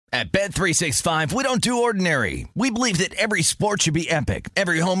At Bet365, we don't do ordinary. We believe that every sport should be epic.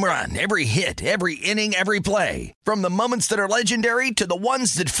 Every home run, every hit, every inning, every play. From the moments that are legendary to the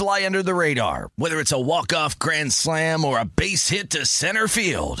ones that fly under the radar. Whether it's a walk-off grand slam or a base hit to center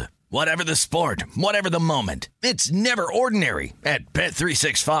field. Whatever the sport, whatever the moment. It's never ordinary at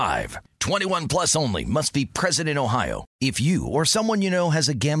Bet365. 21 plus only. Must be present in Ohio. If you or someone you know has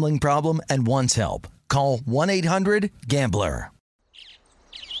a gambling problem and wants help, call 1-800-GAMBLER.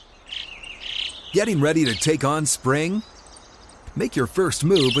 Getting ready to take on spring? Make your first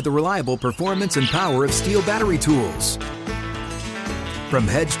move with the reliable performance and power of Steel battery tools. From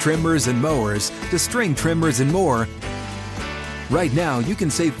hedge trimmers and mowers to string trimmers and more, right now you can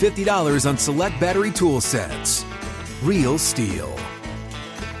save $50 on select battery tool sets. Real Steel.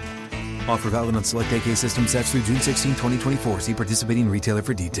 Offer valid on select AK system sets through June 16, 2024. See participating retailer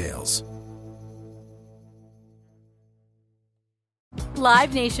for details.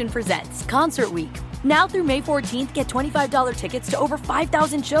 Live Nation presents Concert Week. Now through May 14th, get $25 tickets to over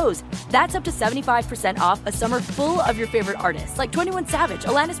 5,000 shows. That's up to 75% off a summer full of your favorite artists like 21 Savage,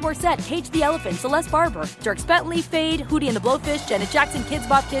 Alanis Morissette, Cage the Elephant, Celeste Barber, Dierks Bentley, Fade, Hootie and the Blowfish, Janet Jackson, Kidz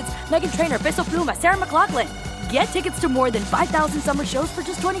Bop Kids, Meghan Trainor, Bissell Pluma, Sarah McLachlan. Get tickets to more than 5,000 summer shows for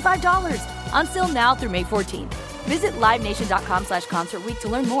just $25. Until now through May 14th. Visit LiveNation.com/Concert Week to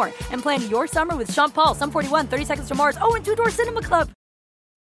learn more and plan your summer with Sean Paul, Sum 41, 30 Seconds to Mars, and Two Door Cinema Club.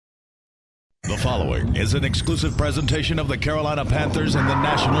 The following is an exclusive presentation of the Carolina Panthers and the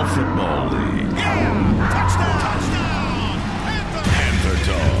National Football League. Yeah! Touchdown! Panther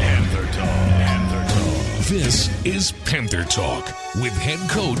Talk. Panther Talk. Panther Talk. This is Panther Talk with head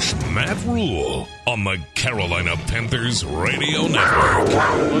coach Matt Rule on the Carolina Panthers Radio Network.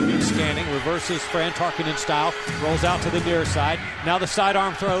 Looking, scanning, reverses Fran Tarkenton style, rolls out to the near side. Now the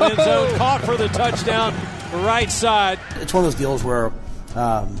sidearm throw, end zone, caught for the touchdown, right side. It's one of those deals where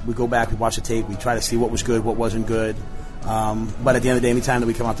we go back, we watch the tape, we try to see what was good, what wasn't good. But at the end of the day, anytime that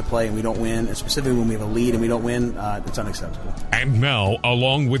we come out to play and we don't win, and specifically when we have a lead and we don't win, it's unacceptable. And now,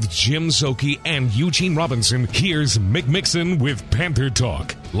 along with Jim Szoke and Eugene Robinson, here's Mick Mixon with Panther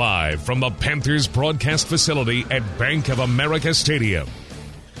Talk, live from the Panthers broadcast facility at Bank of America Stadium.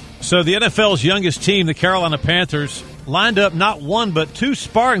 So the NFL's youngest team, the Carolina Panthers, lined up not one but two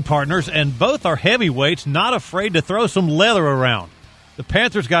sparring partners, and both are heavyweights, not afraid to throw some leather around. The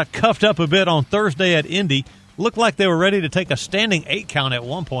Panthers got cuffed up a bit on Thursday at Indy. Looked like they were ready to take a standing 8 count at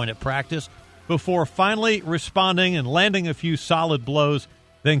one point at practice before finally responding and landing a few solid blows.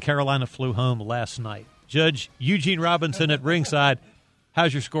 Then Carolina flew home last night. Judge Eugene Robinson at ringside,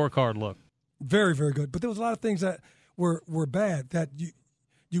 how's your scorecard look? Very, very good. But there was a lot of things that were bad that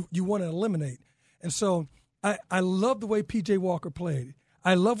you want to eliminate. And so I love the way P.J. Walker played.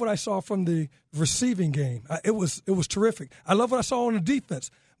 I love what I saw from the receiving game. It was terrific. I love what I saw on the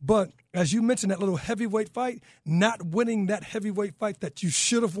defense. But as you mentioned, that little heavyweight fight, not winning that heavyweight fight that you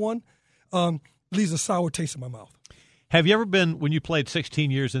should have won, leaves a sour taste in my mouth. Have you ever been, when you played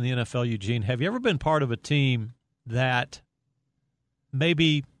 16 years in the NFL, Eugene, have you ever been part of a team that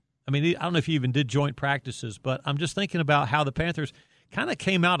maybe, I don't know if you even did joint practices, but I'm just thinking about how the Panthers kind of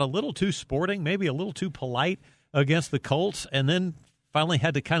came out a little too sporting, maybe a little too polite against the Colts, and then finally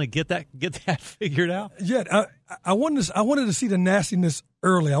had to kind of get that figured out. Yeah, I wanted to see the nastiness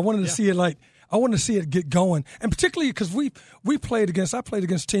early. I wanted to see it I wanted to see it get going, and particularly because I played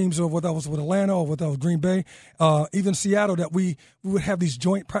against teams, or whether I was with Atlanta or whether I was Green Bay, even Seattle, that we would have these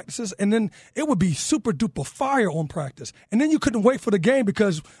joint practices, and then it would be super duper fire on practice, and then you couldn't wait for the game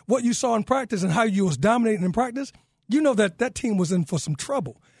because what you saw in practice and how you was dominating in practice, you know that team was in for some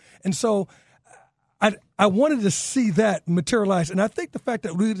trouble, and so I wanted to see that materialize, and I think the fact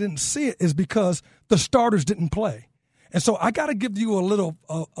that we didn't see it is because the starters didn't play. And so I got to give you a little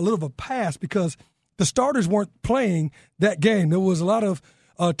of a pass because the starters weren't playing that game. There was a lot of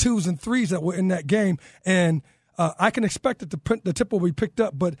 2s and 3s that were in that game, and I can expect that the tip will be picked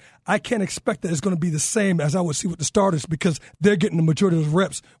up, but I can't expect that it's going to be the same as I would see with the starters because they're getting the majority of those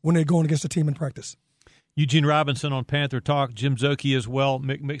reps when they're going against the team in practice. Eugene Robinson on Panther Talk, Jim Szoke as well,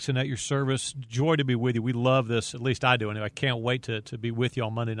 Mick Mixon at your service. Joy to be with you. We love this, at least I do anyway. I can't wait to be with you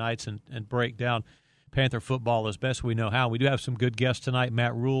on Monday nights and break down Panther football as best we know how. We do have some good guests tonight,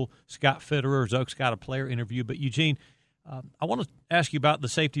 Matt Rule, Scott Fitterer. Zoke's got a player interview. But, Eugene, I want to ask you about the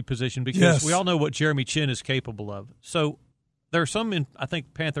safety position because we all know what Jeremy Chinn is capable of. So there are some in, I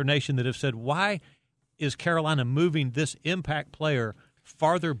think, Panther Nation that have said, why is Carolina moving this impact player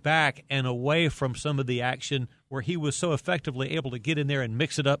farther back and away from some of the action where he was so effectively able to get in there and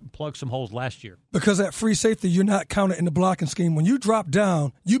mix it up and plug some holes last year? Because at free safety, you're not counted in the blocking scheme. When you drop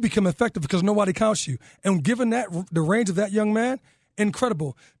down, you become effective because nobody counts you. And given that the range of that young man,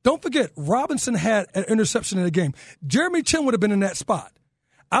 incredible. Don't forget, Robinson had an interception in the game. Jeremy Chin would have been in that spot.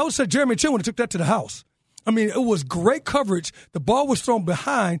 I would say Jeremy Chin would have took that to the house. I mean, it was great coverage. The ball was thrown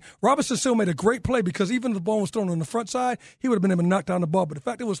behind. Robinson still made a great play because even if the ball was thrown on the front side, he would have been able to knock down the ball. But the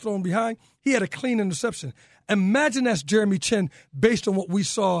fact it was thrown behind, he had a clean interception. Imagine that's Jeremy Chin based on what we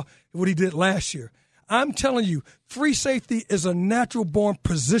saw, what he did last year. I'm telling you, free safety is a natural-born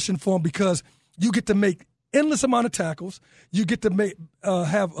position for him because you get to make endless amount of tackles. You get to make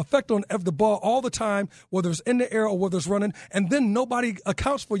have effect on the ball all the time, whether it's in the air or whether it's running, and then nobody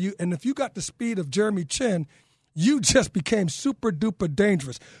accounts for you. And if you got the speed of Jeremy Chin, you just became super-duper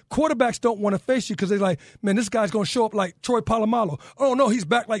dangerous. Quarterbacks don't want to face you because they're like, man, this guy's going to show up like Troy Polamalu. Oh, no, he's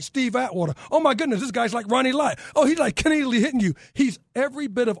back like Steve Atwater. Oh, my goodness, this guy's like Ronnie Lott. Oh, he's like Kenny Lee hitting you. He's every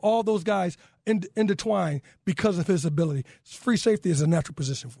bit of all those guys intertwined because of his ability. Free safety is a natural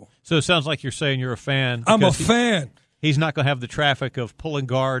position for him. So it sounds like you're saying you're a fan. I'm a fan. He's not going to have the traffic of pulling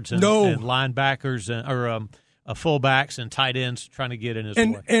guards and linebackers or fullbacks and tight ends trying to get in his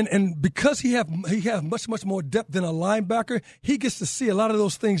way. And because he has much more depth than a linebacker, he gets to see a lot of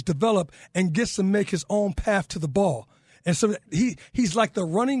those things develop and gets to make his own path to the ball. And so he's like the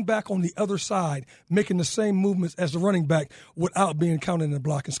running back on the other side, making the same movements as the running back without being counted in the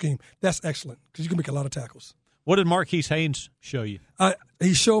blocking scheme. That's excellent because you can make a lot of tackles. What did Marquise Haynes show you?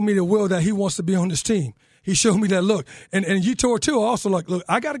 He showed me the will that he wants to be on this team. He showed me that look. And Yetur, too, also like, look,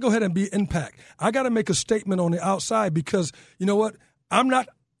 I got to go ahead and be impact. I got to make a statement on the outside because, you know what? I'm not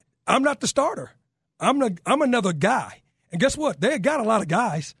the starter. I'm another guy. And guess what? They got a lot of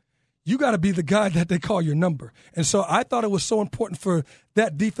guys. You got to be the guy that they call your number. And so I thought it was so important for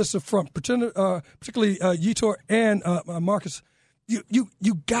that defensive front, particularly Yetur and Marcus.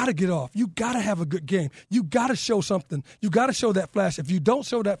 You got to get off. You got to have a good game. You got to show something. You got to show that flash. If you don't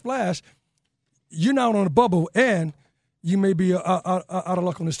show that flash, you're not on a bubble, and you may be out of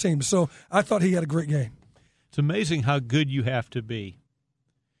luck on this team. So I thought he had a great game. It's amazing how good you have to be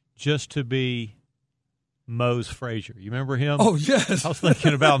just to be Mose Frazier. You remember him? Oh, yes. I was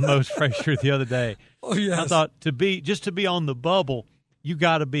thinking about Mose Frazier the other day. Oh, yes. I thought to be on the bubble, you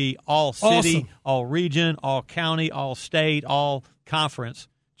got to be all city, awesome. All region, all county, all state, all conference,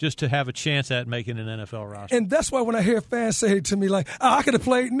 just to have a chance at making an NFL roster. And that's why when I hear fans say to me like, I could have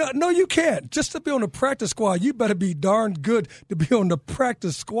played. No, you can't. Just to be on the practice squad, you better be darn good to be on the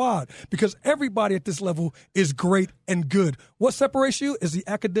practice squad because everybody at this level is great and good. What separates you is the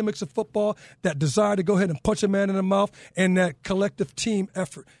academics of football, that desire to go ahead and punch a man in the mouth, and that collective team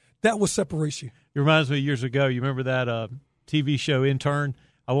effort. That what separates you. It reminds me years ago, you remember that TV show Intern?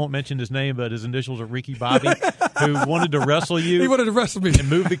 I won't mention his name, but his initials are Ricky Bobby, who wanted to wrestle you. He wanted to wrestle me. And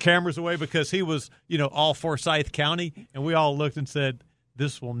move the cameras away because he was, all Forsyth County. And we all looked and said,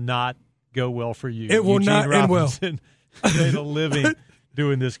 this will not go well for you. It will not end well. Made a living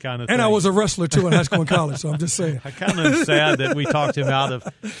doing this kind of thing. And I was a wrestler, too, in high school and college, so I'm just saying. I kind of am sad that we talked him out of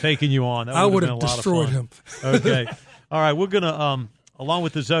taking you on. I would have destroyed him. Okay. All right, we're going to along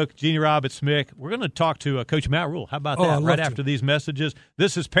with the Zoke, Jeannie Roberts, Mick, we're going to talk to Coach Matt Rhule. How about that? Right after these messages.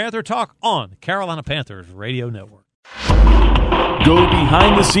 This is Panther Talk on Carolina Panthers Radio Network. Go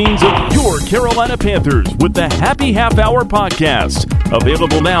behind the scenes of your Carolina Panthers with the Happy Half Hour Podcast.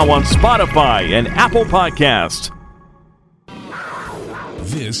 Available now on Spotify and Apple Podcasts.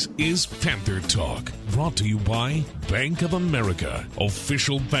 This is Panther Talk, brought to you by Bank of America,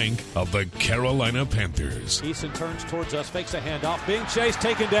 official bank of the Carolina Panthers. Eason turns towards us, fakes a handoff, being chased,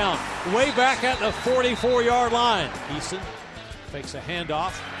 taken down, way back at the 44-yard line. Eason fakes a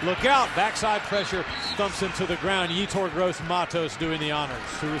handoff. Look out, backside pressure, thumps him to the ground. Yetur Gross-Matos doing the honors.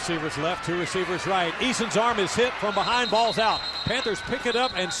 Two receivers left, two receivers right. Eason's arm is hit from behind, ball's out. Panthers pick it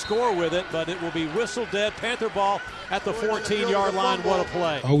up and score with it, but it will be whistle dead. Panther ball at the 14-yard line. What a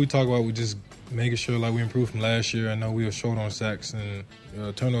play. All we talk about, we just making sure like we improved from last year. I know we were short on sacks and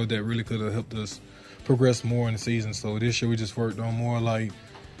turnovers that really could have helped us progress more in the season. So this year we just worked on more like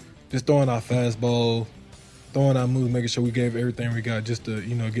just throwing our fastball, throwing our moves, making sure we gave everything we got just to,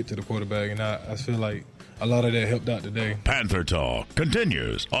 get to the quarterback. And I feel like a lot of that helped out today. Panther Talk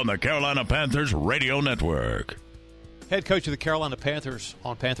continues on the Carolina Panthers Radio Network. Head coach of the Carolina Panthers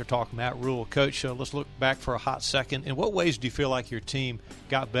on Panther Talk, Matt Rhule. Coach, let's look back for a hot second. In what ways do you feel like your team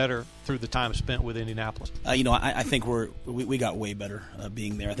got better through the time spent with Indianapolis? I think we got way better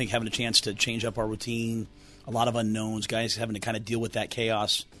being there. I think having a chance to change up our routine, a lot of unknowns, guys having to kind of deal with that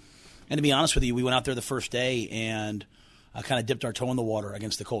chaos. And to be honest with you, we went out there the first day and kind of dipped our toe in the water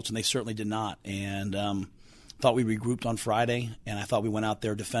against the Colts, and they certainly did not. And thought we regrouped on Friday, and I thought we went out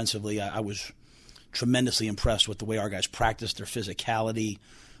there defensively. I was tremendously impressed with the way our guys practiced, their physicality,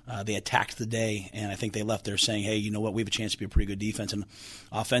 they attacked the day, and I think they left there saying, hey, you know what, we have a chance to be a pretty good defense. And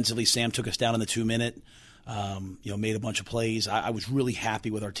offensively, Sam took us down in the 2-minute, made a bunch of plays. I was really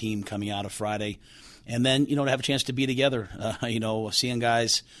happy with our team coming out of Friday. And then, to have a chance to be together, seeing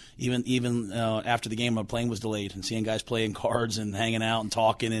guys, even after the game, our plane was delayed, and seeing guys playing cards and hanging out and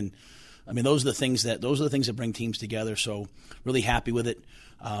talking. And, I mean, those are the things that bring teams together. So really happy with it.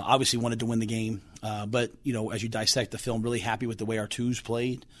 Obviously wanted to win the game. But, as you dissect the film, really happy with the way our twos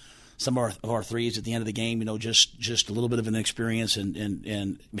played. Some of our threes at the end of the game, just a little bit of an experience,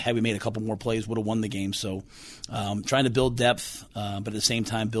 and had we made a couple more plays, would have won the game. So trying to build depth, but at the same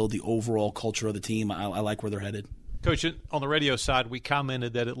time build the overall culture of the team. I like where they're headed. Coach, on the radio side, we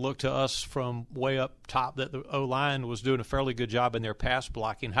commented that it looked to us from way up top that the O-line was doing a fairly good job in their pass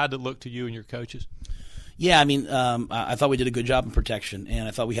blocking. How did it look to you and your coaches? Yeah, I mean, I thought we did a good job in protection, and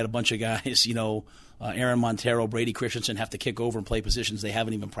I thought we had a bunch of guys, Aaron Montero, Brady Christensen have to kick over and play positions they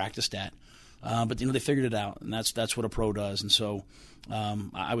haven't even practiced at. But, they figured it out, and that's what a pro does. And so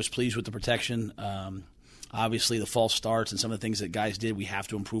I was pleased with the protection. Obviously, the false starts and some of the things that guys did we have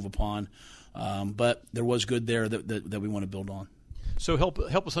to improve upon. But there was good there that we want to build on. So help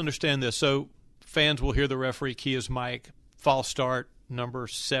us understand this. So fans will hear the referee key his mic, false start, number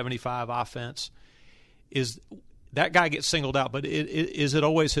 75 offense. Is that guy gets singled out, but is it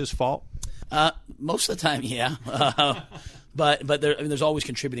always his fault? Most of the time, yeah. But there's always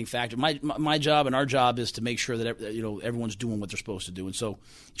contributing factor. My job and our job is to make sure that everyone's doing what they're supposed to do, and so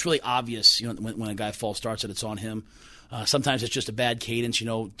it's really obvious. When a guy false starts, that it's on him. Sometimes it's just a bad cadence.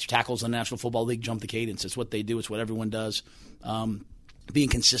 Tackles in the National Football League jump the cadence. It's what they do. It's what everyone does. Being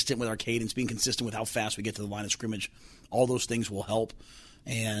consistent with our cadence, being consistent with how fast we get to the line of scrimmage, all those things will help.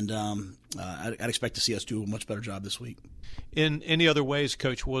 And I'd expect to see us do a much better job this week. In any other ways,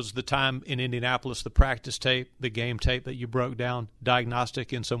 Coach, was the time in Indianapolis, the practice tape, the game tape that you broke down,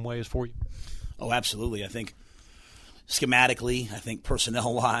 diagnostic in some ways for you? Oh, absolutely. I think schematically, I think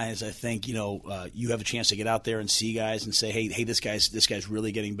personnel-wise, I think you have a chance to get out there and see guys and say, hey, this guy's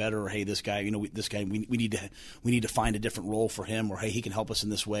really getting better, or hey, this guy, we need to find a different role for him, or hey, he can help us in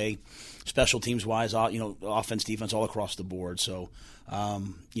this way. Special teams-wise, offense, defense, all across the board. So,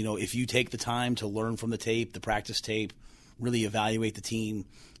 if you take the time to learn from the tape, the practice tape, really evaluate the team,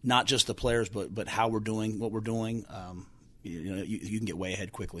 not just the players, but how we're doing, what we're doing, you can get way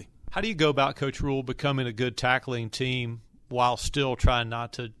ahead quickly. How do you go about, Coach Rule, becoming a good tackling team while still trying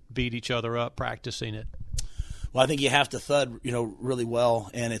not to beat each other up, practicing it? Well, I think you have to thud, really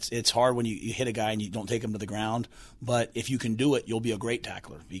well, and it's hard when you hit a guy and you don't take him to the ground. But if you can do it, you'll be a great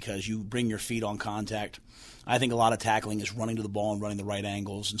tackler because you bring your feet on contact. I think a lot of tackling is running to the ball and running the right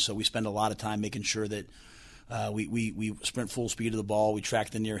angles, and so we spend a lot of time making sure that we sprint full speed to the ball, we track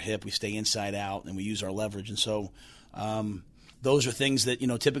the near hip, we stay inside out, and we use our leverage. And so those are things that,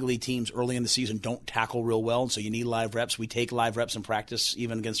 typically teams early in the season don't tackle real well, and so you need live reps. We take live reps in practice,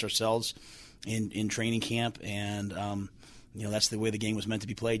 even against ourselves in training camp, and that's the way the game was meant to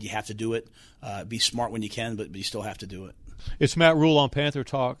be played. You have to do it. Be smart when you can, but you still have to do it. It's Matt Rule on Panther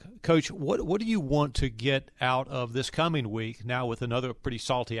Talk. Coach, what do you want to get out of this coming week now with another pretty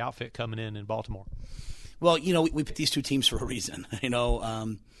salty outfit coming in Baltimore? Well, we picked these two teams for a reason.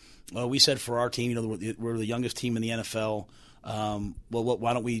 We said for our team, we're the youngest team in the NFL.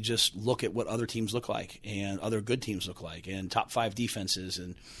 Why don't we just look at what other teams look like and other good teams look like and top 5 defenses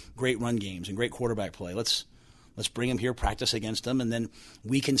and great run games and great quarterback play. Let's bring them here, practice against them, and then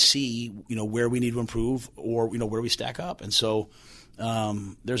we can see, where we need to improve or, where we stack up. And so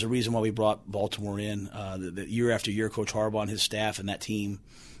there's a reason why we brought Baltimore in. The year after year, Coach Harbaugh and his staff and that team,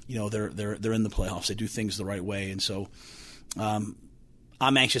 they're in the playoffs. They do things the right way. And so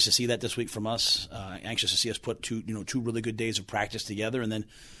I'm anxious to see that this week from us. Anxious to see us put two really good days of practice together and then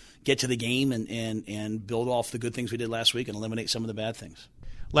get to the game and build off the good things we did last week and eliminate some of the bad things.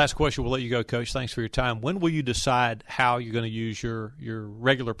 Last question. We'll let you go, Coach. Thanks for your time. When will you decide how you're going to use your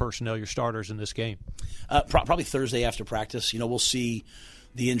regular personnel, your starters in this game? Probably Thursday after practice. We'll see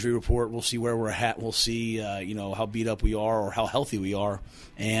the injury report. We'll see where we're at. We'll see, how beat up we are or how healthy we are,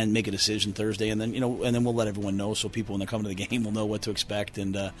 and make a decision Thursday. And then, and then we'll let everyone know so people when they come to the game will know what to expect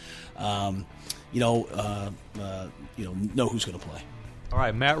and, know who's going to play. All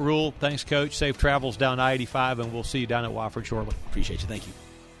right, Matt Rule. Thanks, Coach. Safe travels down I-85, and we'll see you down at Wofford shortly. Appreciate you. Thank you.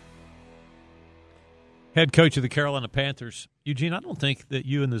 Head coach of the Carolina Panthers, Eugene. I don't think that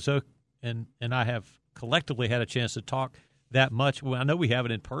you and the Zook and I have collectively had a chance to talk that much. Well, I know we have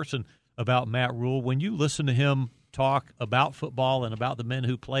it in person about Matt Rule. When you listen to him talk about football and about the men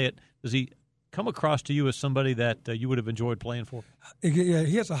who play it, does he come across to you as somebody that you would have enjoyed playing for? Yeah,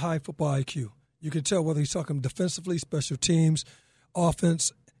 he has a high football IQ. You can tell whether he's talking defensively, special teams,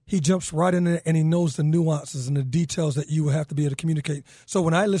 offense. he jumps right in there and he knows the nuances and the details that you will have to be able to communicate. So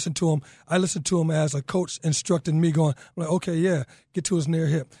when I listen to him as a coach instructing me, going, I'm like, okay, yeah, get to his near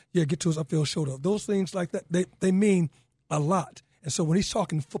hip. Yeah, get to his upfield shoulder. Those things like that, they mean a lot. And so when he's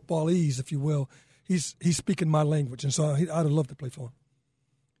talking footballese, if you will, he's speaking my language. And so I'd have loved to play for him.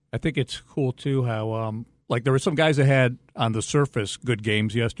 I think it's cool, too, how like there were some guys that had on the surface good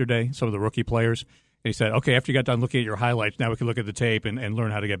games yesterday, some of the rookie players. And he said, okay, after you got done looking at your highlights, now we can look at the tape and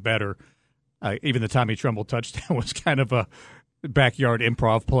learn how to get better. Even the Tommy Tremble touchdown was kind of a backyard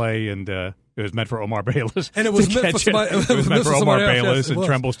improv play, and it was meant for Omar Bayless. And it was meant for somebody. It was meant for Omar Bayless, and was.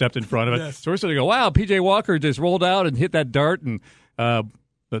 Tremble stepped in front of it. Yes. So we're sort of go, wow, P.J. Walker just rolled out and hit that dart, and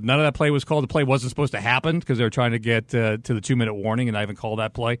but none of that play was called. The play wasn't supposed to happen because they were trying to get to the 2-minute warning, and I haven't called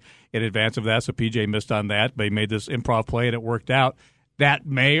that play in advance of that, so P.J. missed on that. But he made this improv play, and it worked out. That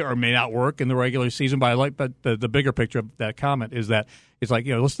may or may not work in the regular season, but the bigger picture of that comment is that it's like,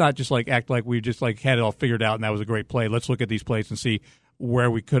 let's not just like act like we just like had it all figured out and that was a great play. Let's look at these plays and see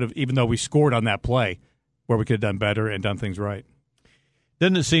where we could have, even though we scored on that play, where we could have done better and done things right.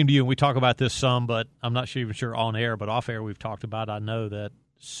 Doesn't it seem to you, and we talk about this some, but I'm not even sure on air, but off air we've talked about, I know that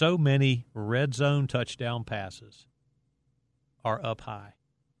so many red zone touchdown passes are up high.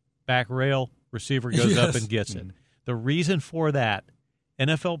 Back rail, receiver goes up and gets it. The reason for that,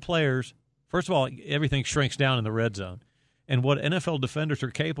 NFL players, first of all, everything shrinks down in the red zone. And what NFL defenders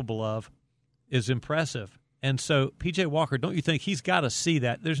are capable of is impressive. And so, P.J. Walker, don't you think he's got to see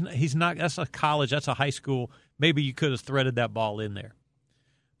that? He's not. That's a college. That's a high school. Maybe you could have threaded that ball in there.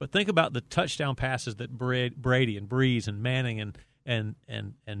 But think about the touchdown passes that Brady and Breeze and Manning and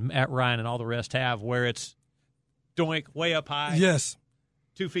Matt Ryan and all the rest have, where it's doink, way up high. Yes.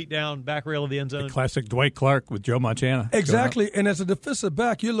 2 feet down, back rail of the end zone. The classic Dwight Clark with Joe Montana. Exactly. And as a defensive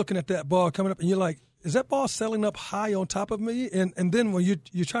back, you're looking at that ball coming up, and you're like, is that ball sailing up high on top of me? And then when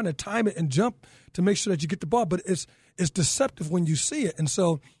you're trying to time it and jump to make sure that you get the ball, but it's deceptive when you see it. And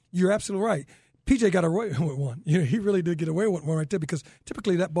so you're absolutely right. PJ got away with one. He really did get away with one right there, because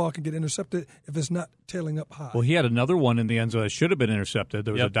typically that ball can get intercepted if it's not tailing up high. Well, he had another one in the end zone that should have been intercepted.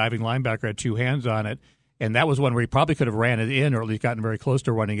 There was a diving linebacker had 2 hands on it. And that was one where he probably could have ran it in, or at least gotten very close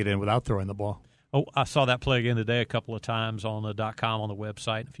to running it in without throwing the ball. Oh, I saw that play again today a couple of times on the .com on the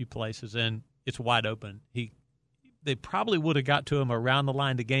website, a few places, and it's wide open. They probably would have got to him around the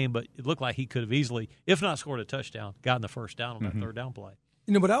line to game, but it looked like he could have easily, if not scored a touchdown, gotten the first down on that third down play.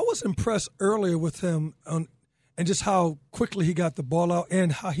 But I was impressed earlier with him and just how quickly he got the ball out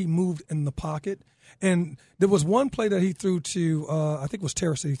and how he moved in the pocket. And there was one play that he threw to, I think it was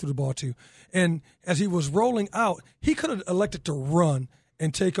Terrace that he threw the ball to. And as he was rolling out, he could have elected to run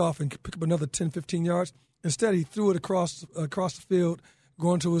and take off and pick up another 10, 15 yards. Instead, he threw it across the field,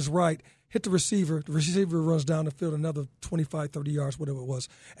 going to his right, hit the receiver. The receiver runs down the field another 25, 30 yards, whatever it was.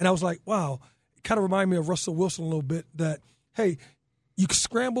 And I was like, wow, it kind of reminded me of Russell Wilson a little bit, that, hey, you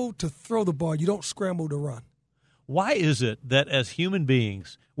scramble to throw the ball. You don't scramble to run. Why is it that as human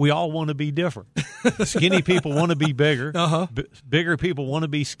beings, we all want to be different? Skinny people want to be bigger. Bigger people want to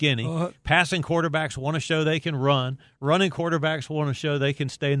be skinny. Passing quarterbacks want to show they can run. Running quarterbacks want to show they can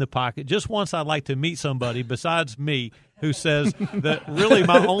stay in the pocket. Just once I'd like to meet somebody besides me who says that really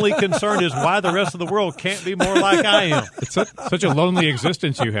my only concern is why the rest of the world can't be more like I am. It's such a lonely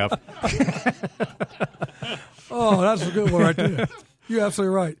existence you have. Oh, that's a good one right there. You're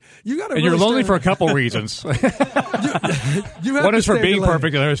absolutely right. And you're lonely for a couple reasons. One is for being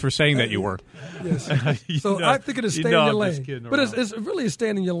perfect, and the other is for saying that you were. Yes. So I think it is stay in your lane. But it's really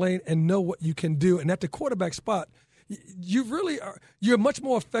staying in your lane and know what you can do. And at the quarterback spot, you really are. You're much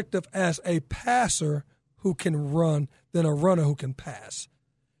more effective as a passer who can run than a runner who can pass.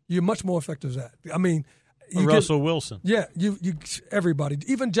 You're much more effective at that. I mean, Russell Wilson. Yeah, you everybody.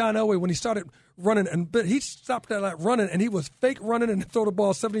 Even John Elway, when he started running, but he stopped that running, and he was fake running and throw the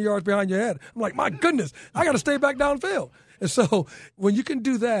ball 70 yards behind your head. I'm like, my goodness, I got to stay back downfield. And so when you can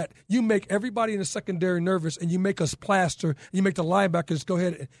do that, you make everybody in the secondary nervous, and you make us plaster. You make the linebackers go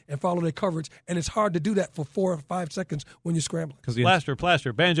ahead and follow their coverage, and it's hard to do that for 4 or 5 seconds when you're scrambling.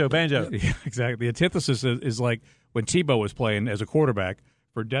 Plaster, banjo. Yeah, exactly. The antithesis is like when Tebow was playing as a quarterback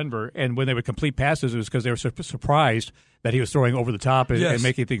for Denver, and when they would complete passes, it was because they were surprised that he was throwing over the top and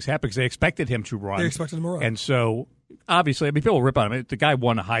making things happen, because they expected him to run. They expected him to run. And so, obviously, I mean, people rip on him. The guy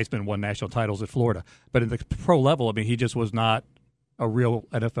won a Heisman, won national titles at Florida. But in the pro level, I mean, he just was not a real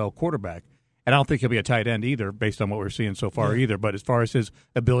NFL quarterback. And I don't think he'll be a tight end either, based on what we're seeing so far either. But as far as his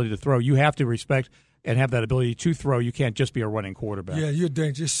ability to throw, you have to respect and have that ability to throw. You can't just be a running quarterback. Yeah, you're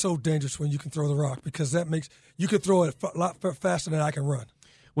dangerous. It's so dangerous when you can throw the rock, because that makes you can throw it a lot faster than I can run.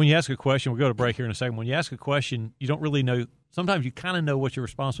 When you ask a question, we'll go to break here in a second. When you ask a question, you don't really know sometimes you kind of know what your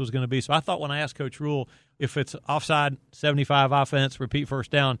response was going to be. So I thought when I asked Coach Rule if it's offside, 75 offense, repeat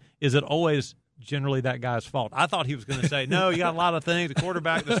first down, is it always generally that guy's fault? I thought he was going to say, no, you got a lot of things, the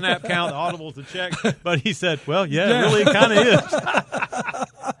quarterback, the snap count, the audibles, the check. But he said, well, yeah. It really kind of is.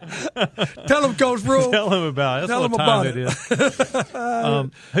 Tell him, Coach Rule. Tell him about it. That's Tell what him time about it is.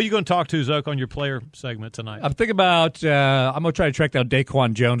 Who are you going to talk to, Zoke, on your player segment tonight? I'm thinking about I'm going to try to track down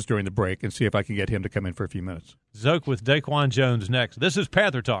Daquan Jones during the break and see if I can get him to come in for a few minutes. Zoke with Daquan Jones next. This is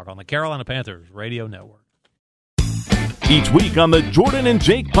Panther Talk on the Carolina Panthers Radio Network. Each week on the Jordan and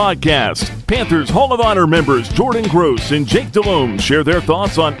Jake podcast, Panthers Hall of Honor members Jordan Gross and Jake Delhomme share their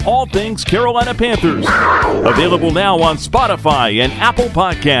thoughts on all things Carolina Panthers. Available now on Spotify and Apple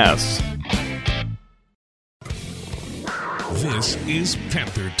Podcasts. This is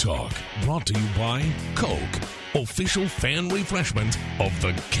Panther Talk, brought to you by Coke, official fan refreshment of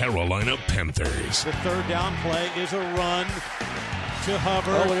the Carolina Panthers. The third down play is a run to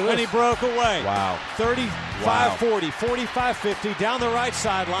Hubbard, and he broke away. Wow. 35-40, 45-50, down the right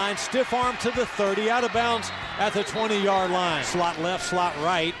sideline, stiff arm to the 30, out of bounds at the 20-yard line. Slot left, slot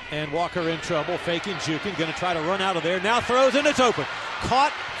right, and Walker in trouble, faking, juking, going to try to run out of there. Now throws, and it's open.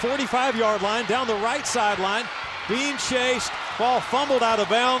 Caught, 45-yard line, down the right sideline, being chased, ball fumbled out of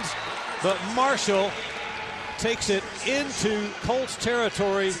bounds, but Marshall takes it into Colts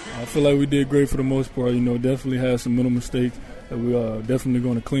territory. I feel like we did great for the most part. Definitely had some little mistakes that we are definitely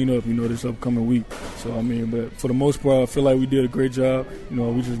going to clean up, this upcoming week. So, but for the most part, I feel like we did a great job.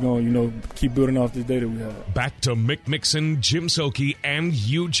 We just going to, keep building off this day that we have. Back to Mick Mixon, Jim Sokey, and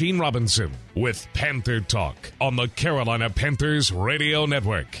Eugene Robinson with Panther Talk on the Carolina Panthers Radio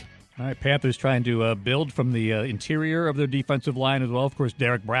Network. All right, Panthers trying to build from the interior of their defensive line as well. Of course,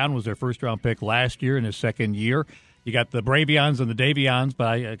 Derek Brown was their first-round pick last year in his second year. You got the Bravions and the Davions, but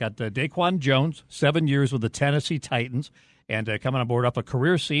I got Daquan Jones, 7 years with the Tennessee Titans, and coming on board up a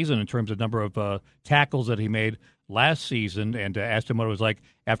career season in terms of number of tackles that he made last season, and asked him what it was like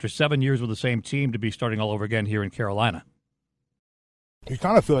after 7 years with the same team to be starting all over again here in Carolina. You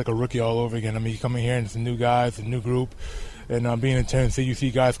kind of feel like a rookie all over again. You come in here and it's a new guys, a new group. And being in Tennessee, you see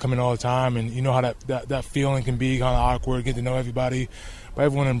guys coming all the time, and you know how that feeling can be kind of awkward, get to know everybody. But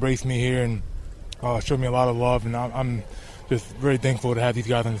everyone embraced me here and showed me a lot of love, and I'm just very thankful to have these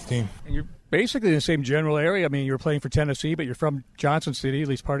guys on this team. And you're basically in the same general area. You were playing for Tennessee, but you're from Johnson City, at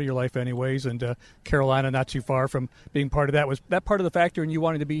least part of your life anyways, and Carolina not too far from being part of that. Was that part of the factor in you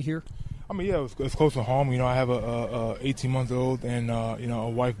wanting to be here? Yeah, it was close to home. I have a 18-month-old and, a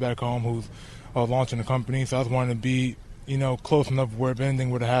wife back home who's launching a company, so I was wanting to be close enough where if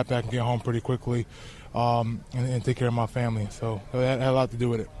anything were to happen, I can get home pretty quickly and take care of my family. So that had a lot to do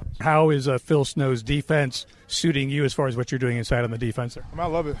with it. How is Phil Snow's defense suiting you as far as what you're doing inside on the defense there? I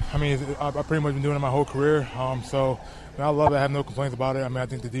love it. I've pretty much been doing it my whole career. So I love it. I have no complaints about it. I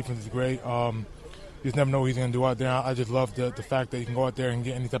think the defense is great. You just never know what he's going to do out there. I just love the fact that you can go out there and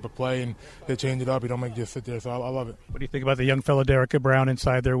get any type of play and they change it up. You don't make you just sit there. So I love it. What do you think about the young fellow Derek Brown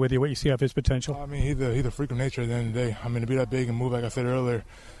inside there with you? What you see of his potential? He's a freak of nature at the end of the day. To be that big and move, like I said earlier,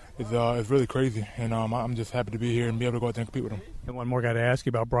 is really crazy. And I'm just happy to be here and be able to go out there and compete with him. And one more guy to ask you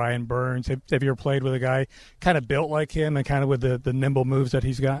about, Brian Burns. Have you ever played with a guy kind of built like him and kind of with the nimble moves that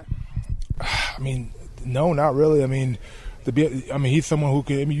he's got? No, not really. He's someone who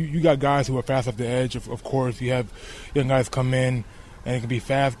can. You got guys who are fast off the edge. Of course, you have young guys come in and it can be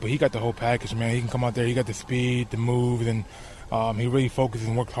fast, but he got the whole package, man. He can come out there. He got the speed, the moves, and he really focuses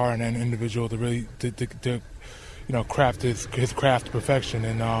and works hard on that individual to really to craft his craft to perfection.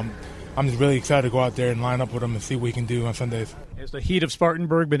 And I'm just really excited to go out there and line up with him and see what he can do on Sundays. Has the heat of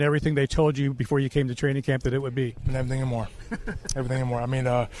Spartanburg been everything they told you before you came to training camp that it would be? And everything and more. Everything and more.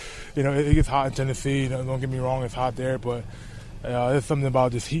 It gets hot in Tennessee. Don't get me wrong, it's hot there, but there's something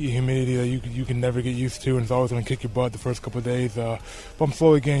about this heat and humidity that you can never get used to, and it's always going to kick your butt the first couple of days. But I'm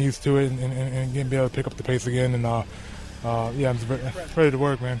slowly getting used to it and getting be able to pick up the pace again. And I'm just ready to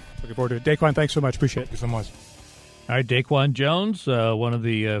work, man. Looking forward to it. Daquan, thanks so much. Appreciate it. Thank you so much. All right, Daquan Jones, one of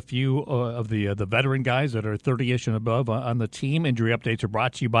the few of the veteran guys that are 30-ish and above on the team. Injury updates are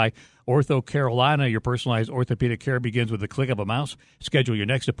brought to you by Ortho Carolina. Your personalized orthopedic care begins with the click of a mouse. Schedule your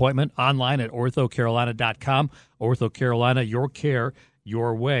next appointment online at orthocarolina.com. Ortho Carolina, your care,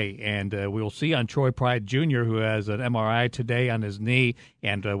 your way. And we'll see on Troy Pride Jr., who has an MRI today on his knee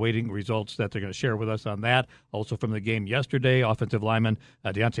and waiting results that they're going to share with us on that. Also from the game yesterday, offensive lineman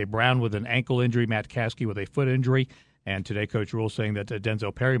Deontay Brown with an ankle injury, Matt Caskey with a foot injury. And today, Coach Rule saying that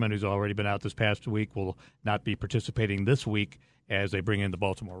Denzel Perryman, who's already been out this past week, will not be participating this week as they bring in the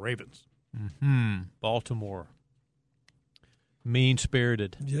Baltimore Ravens. Baltimore.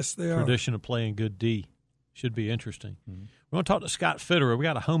 Mean-spirited. Yes, they are. Tradition of playing good D. Should be interesting. Mm-hmm. We're going to talk to Scott Fitterer. We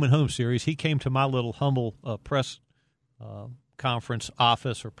got a home and home series. He came to my little humble press conference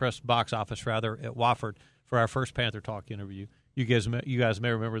office, or press box office rather, at Wofford for our first Panther Talk interview. You guys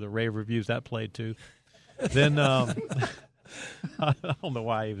may remember the rave reviews that played too. Then I don't know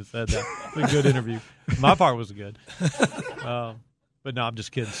why I even said that. It was a good interview. My part was good. But no, I'm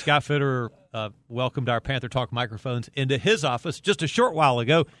just kidding. Scott Fitterer welcomed our Panther Talk microphones into his office just a short while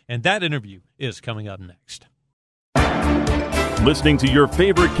ago, and that interview is coming up next. Listening to your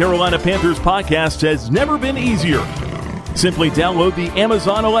favorite Carolina Panthers podcast has never been easier. Simply download the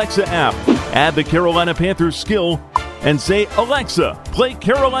Amazon Alexa app, add the Carolina Panthers skill, and say, "Alexa, play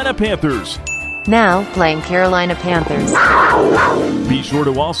Carolina Panthers." Now playing Carolina Panthers. Be sure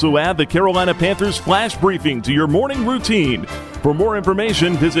to also add the Carolina Panthers flash briefing to your morning routine. For more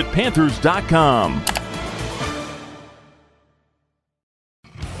information, visit Panthers.com.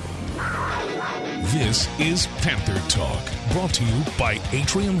 This is Panther Talk, brought to you by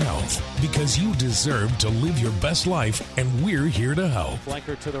Atrium Health, because you deserve to live your best life, and we're here to help.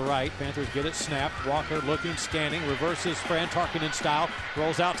 Flanker to the right. Panthers get it snapped. Walker looking, scanning, reverses Fran Tarkenton style,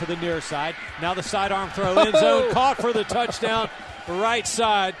 rolls out to the near side. Now the sidearm throw, end zone, caught for the touchdown, right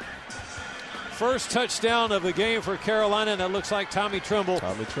side. First touchdown of the game for Carolina, and that looks like Tommy Tremble,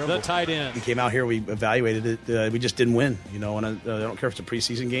 the tight end. We came out here, we evaluated it. We just didn't win. And I don't care if it's a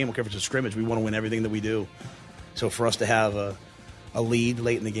preseason game, I don't care if it's a scrimmage. We want to win everything that we do. So for us to have a lead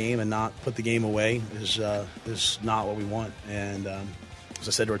late in the game and not put the game away is not what we want. And as I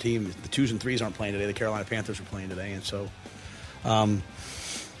said to our team, the 2s and 3s aren't playing today. The Carolina Panthers are playing today. And so,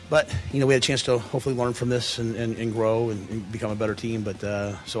 but, we had a chance to hopefully learn from this and grow and become a better team. But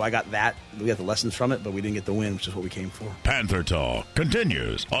so I got that. We got the lessons from it, but we didn't get the win, which is what we came for. Panther Talk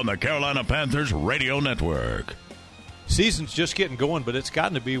continues on the Carolina Panthers Radio Network. Season's just getting going, but it's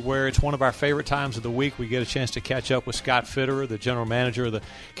gotten to be where it's one of our favorite times of the week. We get a chance to catch up with Scott Fitterer, the general manager of the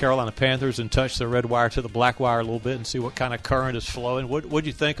Carolina Panthers, and touch the red wire to the black wire a little bit and see what kind of current is flowing. What do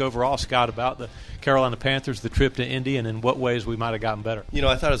you think overall, Scott, about the Carolina Panthers, the trip to Indy, and in what ways we might have gotten better?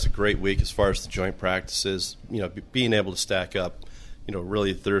 I thought it was a great week as far as the joint practices. Being able to stack up,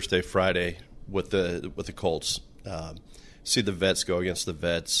 really Thursday, Friday with the Colts. See the vets go against the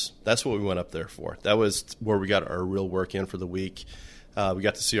vets. That's what we went up there for. That was where we got our real work in for the week. We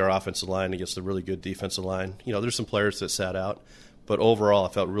got to see our offensive line against a really good defensive line. There's some players that sat out, but overall I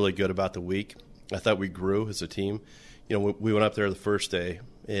felt really good about the week. I thought we grew as a team. We went up there the first day,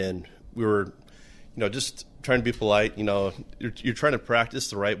 and we were, just trying to be polite. You're trying to practice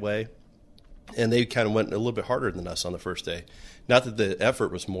the right way, and they kind of went a little bit harder than us on the first day. Not that the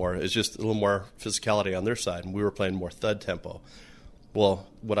effort was more, it's just a little more physicality on their side, and we were playing more thud tempo. Well,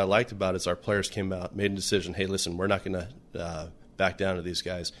 what I liked about it is our players came out, made a decision, hey, listen, we're not going to back down to these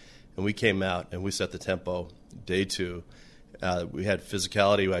guys. And we came out, and we set the tempo day 2. We had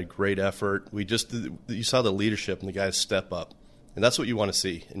physicality, we had great effort. You saw the leadership and the guys step up. And that's what you want to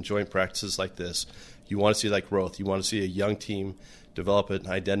see in joint practices like this. You want to see that growth. You want to see a young team develop an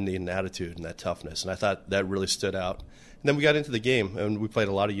identity and attitude and that toughness. And I thought that really stood out. And then we got into the game, and we played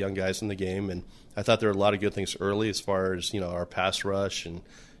a lot of young guys in the game, and I thought there were a lot of good things early as far as, our pass rush and,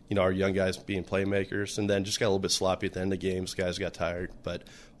 our young guys being playmakers, and then just got a little bit sloppy at the end of games. Guys got tired. But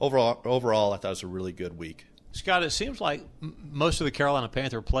overall, I thought it was a really good week. Scott, it seems like most of the Carolina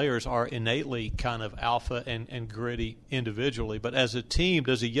Panther players are innately kind of alpha and gritty individually, but as a team,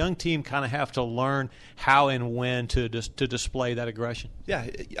 does a young team kind of have to learn how and when to display that aggression? Yeah,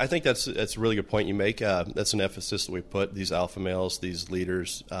 I think that's a really good point you make. That's an emphasis that we put, these alpha males, these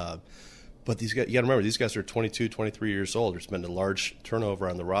leaders. But these guys, you got to remember, these guys are 22, 23 years old. There's been a large turnover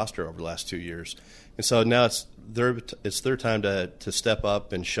on the roster over the last 2 years. And so now it's their time to step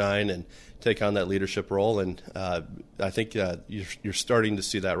up and shine and take on that leadership role. And I think you're starting to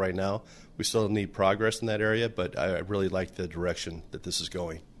see that right now. We still need progress in that area, but I really like the direction that this is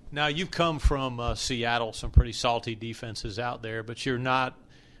going. Now, you've come from Seattle, some pretty salty defenses out there, but you're not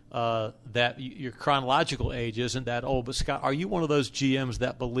your chronological age isn't that old. But, Scott, are you one of those GMs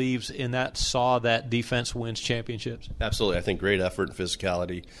that believes in that saw that defense wins championships? Absolutely. I think great effort and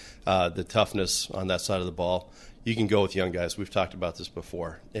physicality, the toughness on that side of the ball. You can go with young guys. We've talked about this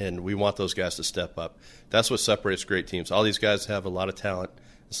before, and we want those guys to step up. That's what separates great teams. All these guys have a lot of talent.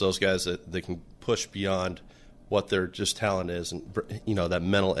 It's those guys that they can push beyond what their just talent is, and that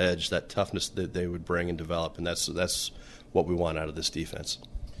mental edge, that toughness that they would bring and develop, and that's what we want out of this defense.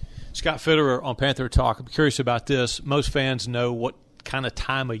 Scott Fitterer on Panther Talk. I'm curious about this. Most fans know what kind of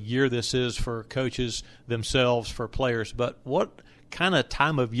time of year this is for coaches themselves, for players, but what kind of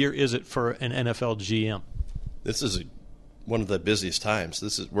time of year is it for an NFL GM? This is one of the busiest times.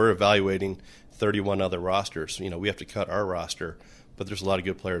 We're evaluating 31 other rosters. We have to cut our roster, but there's a lot of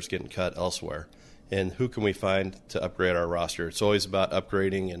good players getting cut elsewhere. And who can we find to upgrade our roster? It's always about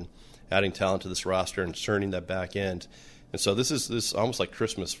upgrading and adding talent to this roster and turning that back end. And so this is almost like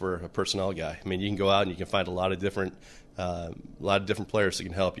Christmas for a personnel guy. I mean, you can go out and you can find a lot of different players that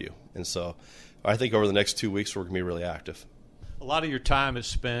can help you. And so I think over the next 2 weeks we're going to be really active. A lot of your time is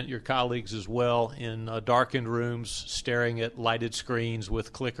spent, your colleagues as well, in darkened rooms, staring at lighted screens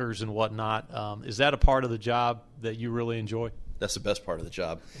with clickers and whatnot. Is that a part of the job that you really enjoy? That's the best part of the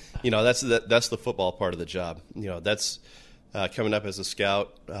job. That's the football part of the job. That's coming up as a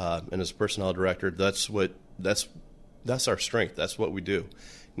scout and as a personnel director. That's our strength. That's what we do.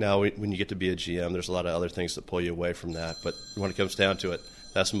 Now, when you get to be a GM, there's a lot of other things that pull you away from that. But when it comes down to it,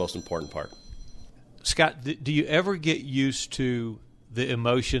 that's the most important part. Scott, do you ever get used to the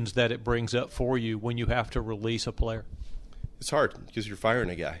emotions that it brings up for you when you have to release a player? It's hard because you're firing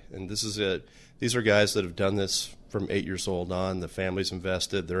a guy. And these are guys that have done this from 8 years old on. The family's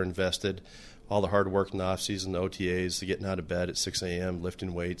invested. They're invested. All the hard work in the offseason, the OTAs, the getting out of bed at 6 a.m.,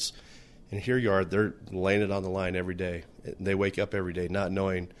 lifting weights. And here you are, they're laying it on the line every day. They wake up every day not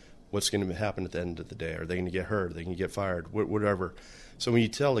knowing what's going to happen at the end of the day. Are they going to get hurt? Are they going to get fired? Whatever. So when you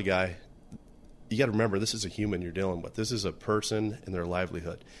tell the guy, you got to remember this is a human you're dealing with. This is a person and their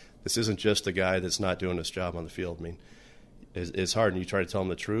livelihood. This isn't just a guy that's not doing his job on the field. I mean, it's hard, and you try to tell them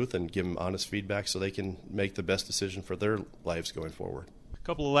the truth and give them honest feedback so they can make the best decision for their lives going forward. A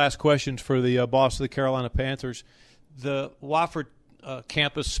couple of last questions for the boss of the Carolina Panthers. The Wofford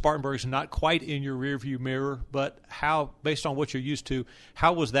campus, Spartanburg, is not quite in your rearview mirror, but how, based on what you're used to,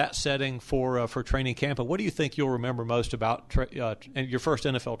 how was that setting for training camp? And what do you think you'll remember most about your first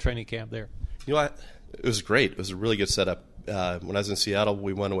NFL training camp there? It was great. It was a really good setup. When I was in Seattle,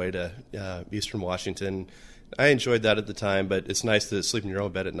 we went away to Eastern Washington. I enjoyed that at the time, but it's nice to sleep in your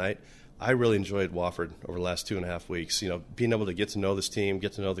own bed at night. I really enjoyed Wofford over the last 2.5 weeks. Being able to get to know this team,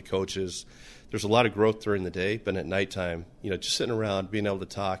 get to know the coaches. There's a lot of growth during the day, but at nighttime, just sitting around, being able to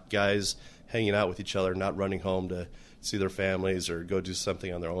talk, guys hanging out with each other, not running home to see their families or go do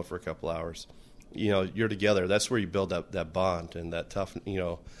something on their own for a couple hours. You're together. That's where you build up that bond and that tough,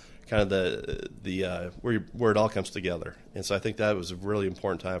 kind of the where it all comes together. And so I think that was a really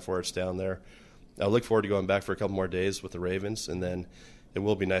important time for us down there. I look forward to going back for a couple more days with the Ravens, and then it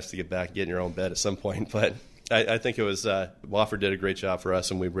will be nice to get back and get in your own bed at some point. But I think it was Wofford did a great job for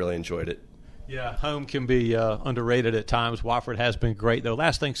us, and we really enjoyed it. Yeah, home can be underrated at times. Wofford has been great, though.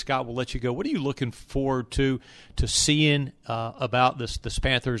 Last thing, Scott, we'll let you go. What are you looking forward to seeing about this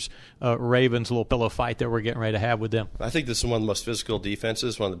Panthers Ravens little pillow fight that we're getting ready to have with them? I think this is one of the most physical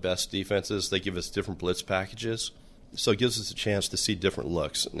defenses, one of the best defenses. They give us different blitz packages, so it gives us a chance to see different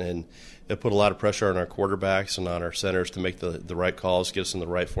looks. And it put a lot of pressure on our quarterbacks and on our centers to make the right calls, get us in the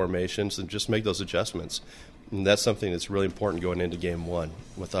right formations, and just make those adjustments. And that's something that's really important going into Game 1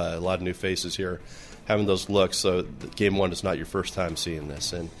 with a lot of new faces here, having those looks. So Game 1 is not your first time seeing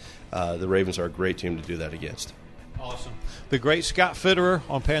this. And the Ravens are a great team to do that against. Awesome. The great Scott Fitterer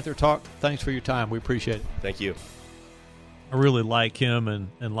on Panther Talk. Thanks for your time. We appreciate it. Thank you. I really like him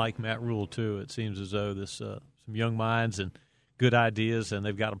and like Matt Rule, too. It seems as though this some young minds and good ideas, and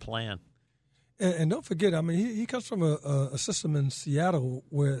they've got a plan. And don't forget, I mean, he comes from a system in Seattle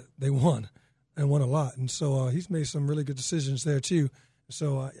where they won and won a lot. And so he's made some really good decisions there, too.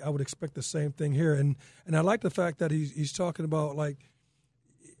 So I would expect the same thing here. And I like the fact that he's talking about, like,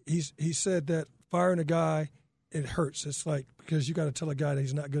 he said that firing a guy, it hurts. It's like, because you got to tell a guy that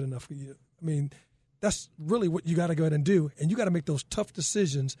he's not good enough for you. I mean, that's really what you got to go ahead and do. And you got to make those tough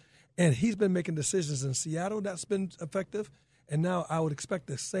decisions. And he's been making decisions in Seattle that's been effective. And now I would expect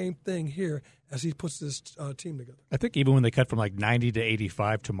the same thing here as he puts this team together. I think even when they cut from like 90 to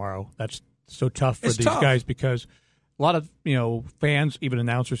 85 tomorrow, that's so tough for these guys because a lot of fans, even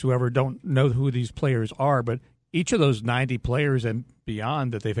announcers, whoever, don't know who these players are. But each of those 90 players and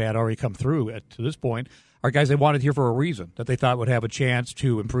beyond that they've had already come through to this point are guys they wanted here for a reason, that they thought would have a chance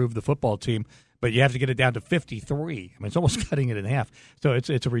to improve the football team. But you have to get it down to 53. I mean, it's almost cutting it in half. So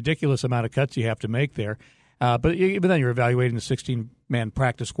it's a ridiculous amount of cuts you have to make there. But even then, you're evaluating the 16-man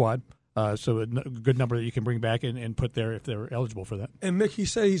practice squad. So a good number that you can bring back and put there if they're eligible for that. And Mick, he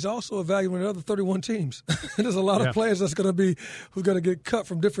said he's also evaluating other 31 teams. There's a lot of players who's going to get cut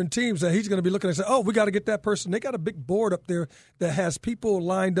from different teams that he's going to be looking at and say, oh, we got to get that person. They got a big board up there that has people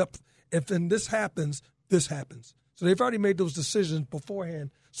lined up. If then this happens, this happens. So they've already made those decisions beforehand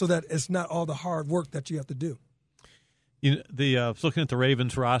so that it's not all the hard work that you have to do. Looking at the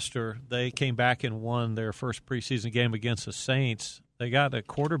Ravens roster, they came back and won their first preseason game against the Saints. They got a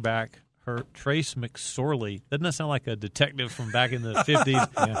quarterback Trace McSorley. Doesn't that sound like a detective from back in the 50s?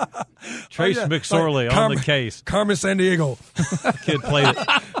 Yeah. Trace McSorley like on the case. Carmen Sandiego. Kid played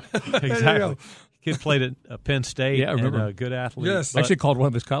it. Exactly. Kid played at Penn State. Yeah, I remember. And a good athlete. Yes. Actually called one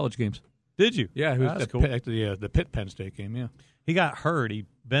of his college games. Did you? Yeah, he was That's at cool. the Pitt Penn State game, yeah. He got hurt. He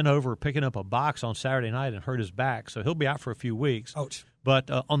bent over picking up a box on Saturday night and hurt his back, so he'll be out for a few weeks. Ouch. But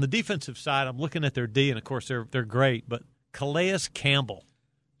on the defensive side, I'm looking at their D, and, of course, they're great. But Calais Campbell,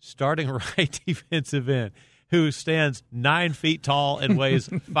 starting right defensive end, who stands 9 feet tall and weighs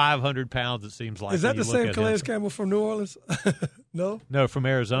 500 pounds, it seems like. Is that the same Calais Campbell from New Orleans? No? No, from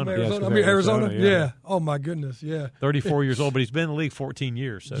Arizona. From Arizona? Yes, Arizona? Yeah. Oh, my goodness, yeah. 34 years old, but he's been in the league 14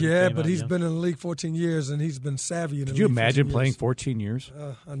 years. So yeah, but he's been in the league 14 years, and he's been savvy in the league. Could you imagine playing 14 years?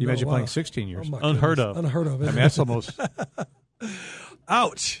 Can you imagine playing 16 years? Oh, Unheard of. Unheard of. I mean, that's almost.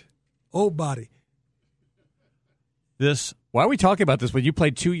 Ouch. Old body. Why are we talking about this when you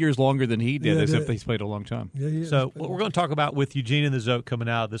played 2 years longer than he did, as if he's played a long time? Yeah, so what we're going to talk about with Eugene and the Zoke coming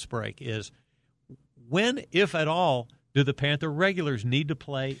out of this break is when, if at all, do the Panther regulars need to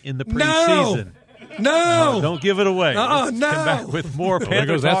play in the preseason? No. Don't give it away. No. Come back with more Panther there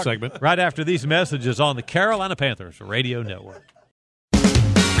goes talk that segment. right after these messages on the Carolina Panthers Radio Network.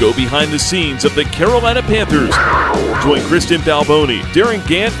 Go behind the scenes of the Carolina Panthers. Join Kristen Balboni, Darren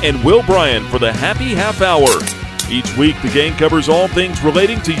Gant, and Will Bryan for the Happy Half Hour. Each week, the gang covers all things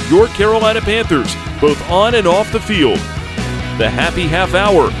relating to your Carolina Panthers, both on and off the field. The Happy Half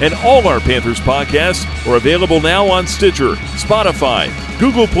Hour and all our Panthers podcasts are available now on Stitcher, Spotify,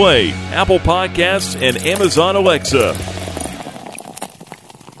 Google Play, Apple Podcasts, and Amazon Alexa.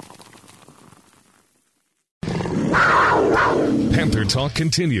 Panther Talk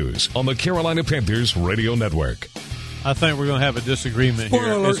continues on the Carolina Panthers Radio Network. I think we're going to have a disagreement Spoiler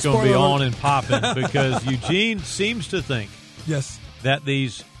here. alert, It's going to be spoiler on alert. and popping because Eugene seems to think Yes. that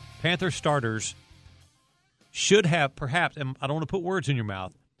these Panther starters should have perhaps, and I don't want to put words in your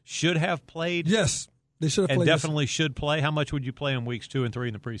mouth, should have played. Yes. They should have and played. definitely should play. How much would you play in weeks 2 and 3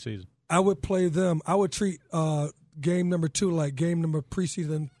 in the preseason? I would play them. I would treat game number 2 like game number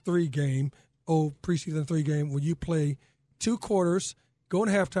preseason 3 game. Preseason 3 game where you play 2 quarters, go in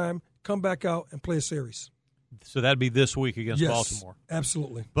halftime, come back out, and play a series. So that'd be this week against Yes, Baltimore.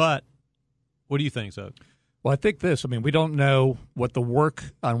 absolutely. But what do you think, Zoe? Well, I think this. I mean, we don't know what the work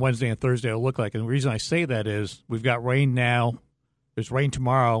on Wednesday and Thursday will look like. And the reason I say that is we've got rain now. There's rain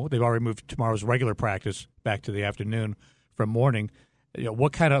tomorrow. They've already moved tomorrow's regular practice back to the afternoon from morning. You know,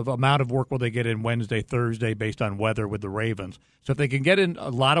 what kind of amount of work will they get in Wednesday, Thursday based on weather with the Ravens? So if they can get in a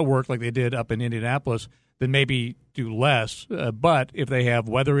lot of work like they did up in Indianapolis, then maybe do less. But if they have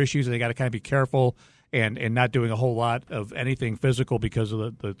weather issues, they got to kind of be careful and not doing a whole lot of anything physical because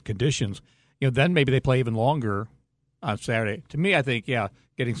of the conditions. You know, then maybe they play even longer on Saturday. To me, I think,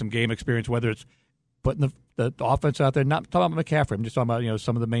 getting some game experience, whether it's putting the offense out there, not talking about McCaffrey, I'm just talking about,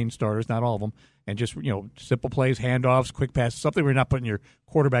 some of the main starters, not all of them, and just, simple plays, handoffs, quick passes, something where you're not putting your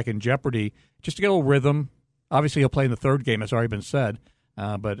quarterback in jeopardy, just to get a little rhythm. Obviously, he'll play in the third game, it's already been said,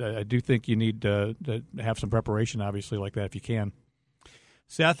 but I do think you need to have some preparation, obviously, like that if you can.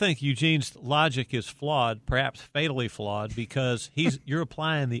 See, I think Eugene's logic is flawed, perhaps fatally flawed, because you're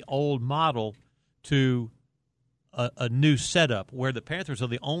applying the old model to a new setup where the Panthers are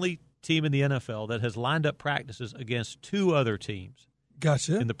the only team in the NFL that has lined up practices against 2 other teams.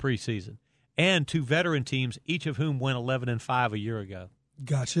 Gotcha. In the preseason, and 2 veteran teams, each of whom went 11-5 a year ago.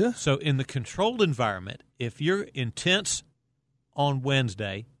 Gotcha. So in the controlled environment, if you're intense on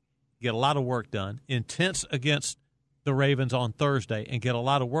Wednesday, get a lot of work done, intense against the Ravens on Thursday and get a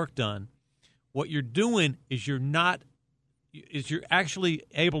lot of work done, what you're doing is you're actually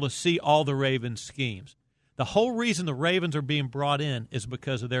able to see all the Ravens schemes. The whole reason the Ravens are being brought in is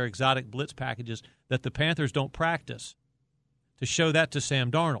because of their exotic blitz packages that the Panthers don't practice, to show that to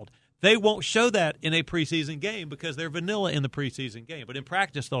Sam Darnold. They won't show that in a preseason game because they're vanilla in the preseason game, but in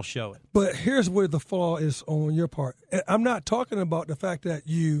practice they'll show it. But here's where the flaw is on your part. I'm not talking about the fact that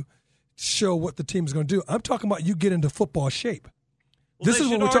you show what the team is going to do. I'm talking about you get into football shape. Well, this is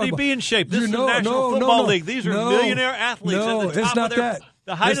what we're talking about. Be in shape. This is the National Football League. These are millionaire athletes at the top of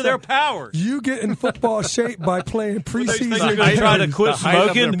the height of their powers. You get in football shape by playing preseason games. They try to quit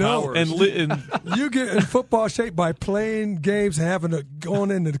smoking. And you get in football shape by playing games, going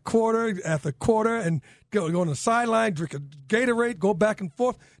into the quarter after quarter, and go on the sideline, drink a Gatorade, go back and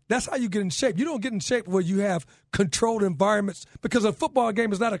forth. That's how you get in shape. You don't get in shape where you have controlled environments, because a football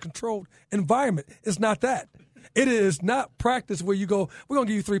game is not a controlled environment. It's not that. It is not practice where you go, we're going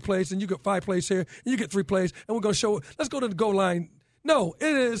to give you 3 plays, and you get 5 plays here, and you get 3 plays, and we're going to show, let's go to the goal line No,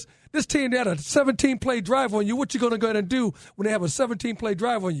 it is. This team had a 17-play drive on you. What you going to go ahead and do when they have a 17-play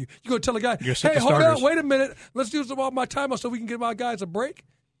drive on you? You going to tell a guy, hey, hold on, wait a minute. Let's use all my time so we can give our guys a break?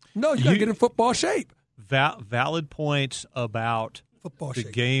 No, you got to get in football shape. Valid points about football the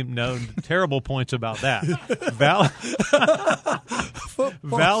shape. game. No, terrible points about that.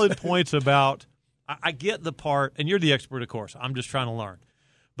 Valid points about – I get the part – and you're the expert, of course. I'm just trying to learn.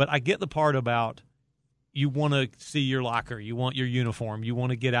 But I get the part about – you want to see your locker. You want your uniform. You want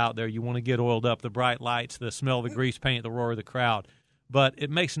to get out there. You want to get oiled up, the bright lights, the smell of the grease paint, the roar of the crowd. But it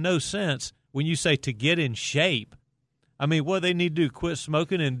makes no sense when you say to get in shape. I mean, what do they need to do, quit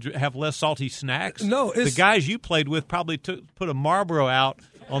smoking and have less salty snacks? No. The guys you played with probably put a Marlboro out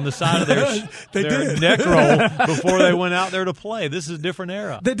on the side of their neck roll before they went out there to play. This is a different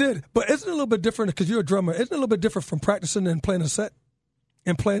era. They did. But isn't it a little bit different because you're a drummer? Isn't it a little bit different from practicing and playing a set?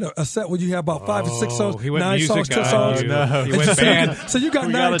 And playing a set where you have about 5 or 6 songs, 9 songs, 10 songs. No. He went band. So you got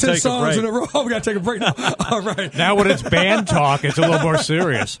 9, 10 songs in a row. We got to take a break now. All right. Now when it's band talk, it's a little more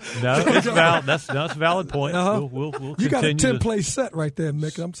serious. No, it's valid. That's a valid point. We'll you got a 10-play set right there,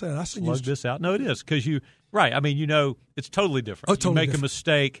 Mick. I'm saying I see you slug this out. No, it is because right. I mean, it's totally different. Oh, totally you make different. A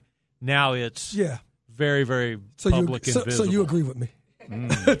mistake. Now it's very, very public and visible. So you agree with me?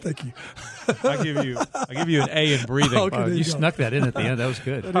 Thank you. I give you an A in breathing. Okay, you snuck that in at the end. That was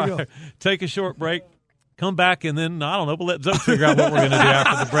good. Right. Take a short break. Come back, and then, I don't know, we'll let Zoe figure out what we're going to do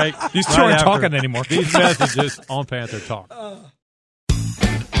after the break. These two aren't talking anymore. These messages on Panther Talk.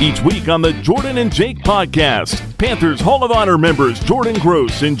 Each week on the Jordan and Jake podcast, Panthers Hall of Honor members Jordan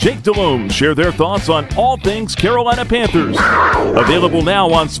Gross and Jake Delhomme share their thoughts on all things Carolina Panthers. Available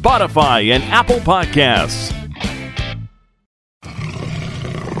now on Spotify and Apple Podcasts.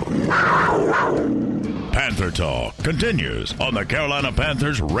 Panther Talk continues on the Carolina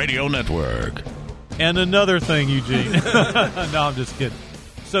Panthers Radio Network. And another thing, Eugene. No, I'm just kidding.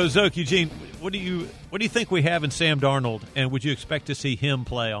 So, Zoke, Eugene, what do you think we have in Sam Darnold, and would you expect to see him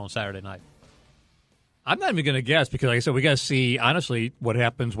play on Saturday night? I'm not even going to guess because, like I said, we got to see, honestly, what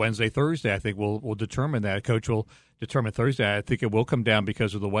happens Wednesday, Thursday. I think we'll determine that. Coach will determine Thursday. I think it will come down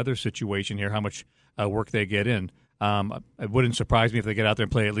because of the weather situation here, how much work they get in. It wouldn't surprise me if they get out there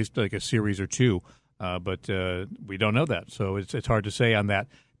and play at least like a series or two, but we don't know that. So it's hard to say on that.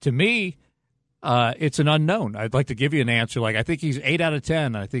 To me, it's an unknown. I'd like to give you an answer. Like, I think he's 8 out of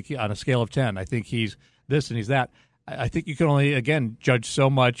 10. I think on a scale of 10, I think he's this and he's that. I think you can only, again, judge so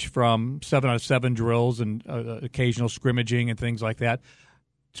much from 7 out of 7 drills and occasional scrimmaging and things like that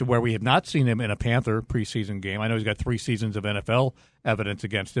to where we have not seen him in a Panther preseason game. I know he's got 3 seasons of NFL evidence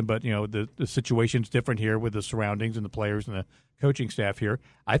against him, but, the situation's different here with the surroundings and the players and the coaching staff here.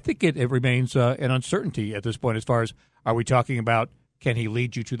 I think it remains an uncertainty at this point as far as, are we talking about, can he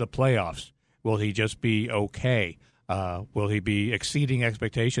lead you to the playoffs? Will he just be okay? Will he be exceeding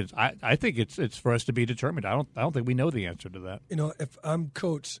expectations? I think it's for us to be determined. I don't think we know the answer to that. If I'm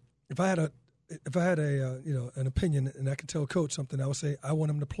coach, if I had an opinion and I could tell coach something, I would say I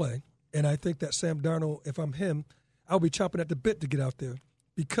want him to play. And I think that Sam Darnold, if I'm him, I'll be chomping at the bit to get out there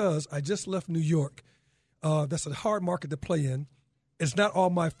because I just left New York. That's a hard market to play in. It's not all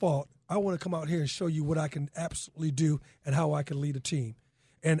my fault. I want to come out here and show you what I can absolutely do and how I can lead a team.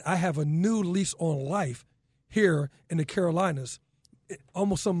 And I have a new lease on life here in the Carolinas,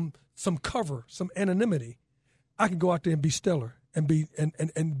 almost some cover, some anonymity. I can go out there and be stellar and be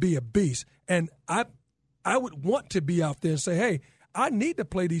a beast. And I would want to be out there and say, hey, I need to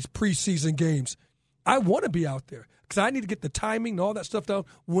play these preseason games. I want to be out there because I need to get the timing and all that stuff down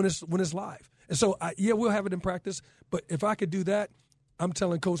when it's live. And so, we'll have it in practice. But if I could do that, I'm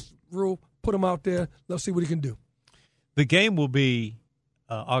telling Coach Rule, put him out there. Let's see what he can do. The game will be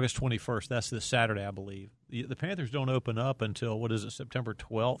August 21st. That's this Saturday, I believe. The Panthers don't open up until, September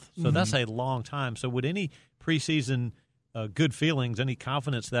 12th? So that's a long time. So would any preseason good feelings, any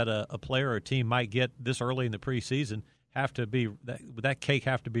confidence that a player or a team might get this early in the preseason would that cake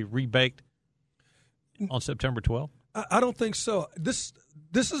have to be rebaked on September 12th? I don't think so. This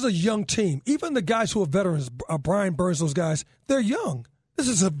is a young team. Even the guys who are veterans, Brian Burns, those guys, they're young. This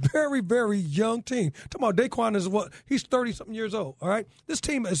is a very, very young team. Talking about Daquan is he's 30-something years old, all right? This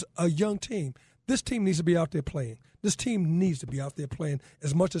team is a young team. This team needs to be out there playing. This team needs to be out there playing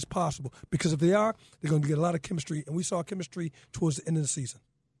as much as possible because if they are, they're going to get a lot of chemistry, and we saw chemistry towards the end of the season.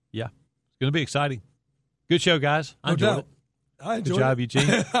 Yeah. It's going to be exciting. Good show, guys. I enjoyed it. I enjoyed Good job,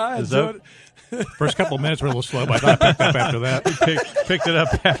 Eugene. I enjoyed it. First couple of minutes were a little slow, but I thought I picked up after that. Picked it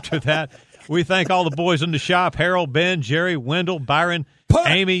up after that. We thank all the boys in the shop, Harold, Ben, Jerry, Wendell, Byron,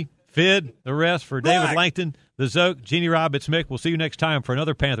 Amy, Fid, the rest for David Langton, the Zoke, Jeannie Robb, it's Mick. We'll see you next time for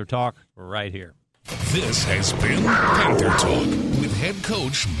another Panther Talk right here. This has been Panther Talk with head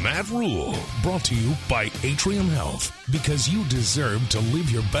coach Matt Rule. Brought to you by Atrium Health, because you deserve to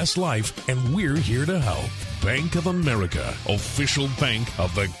live your best life, and we're here to help. Bank of America, official bank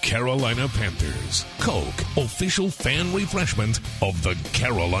of the Carolina Panthers. Coke, official fan refreshment of the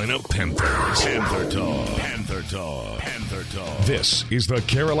Carolina Panthers. Panther Talk. Panther Talk. Panther Talk. This is the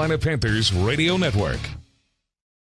Carolina Panthers Radio Network.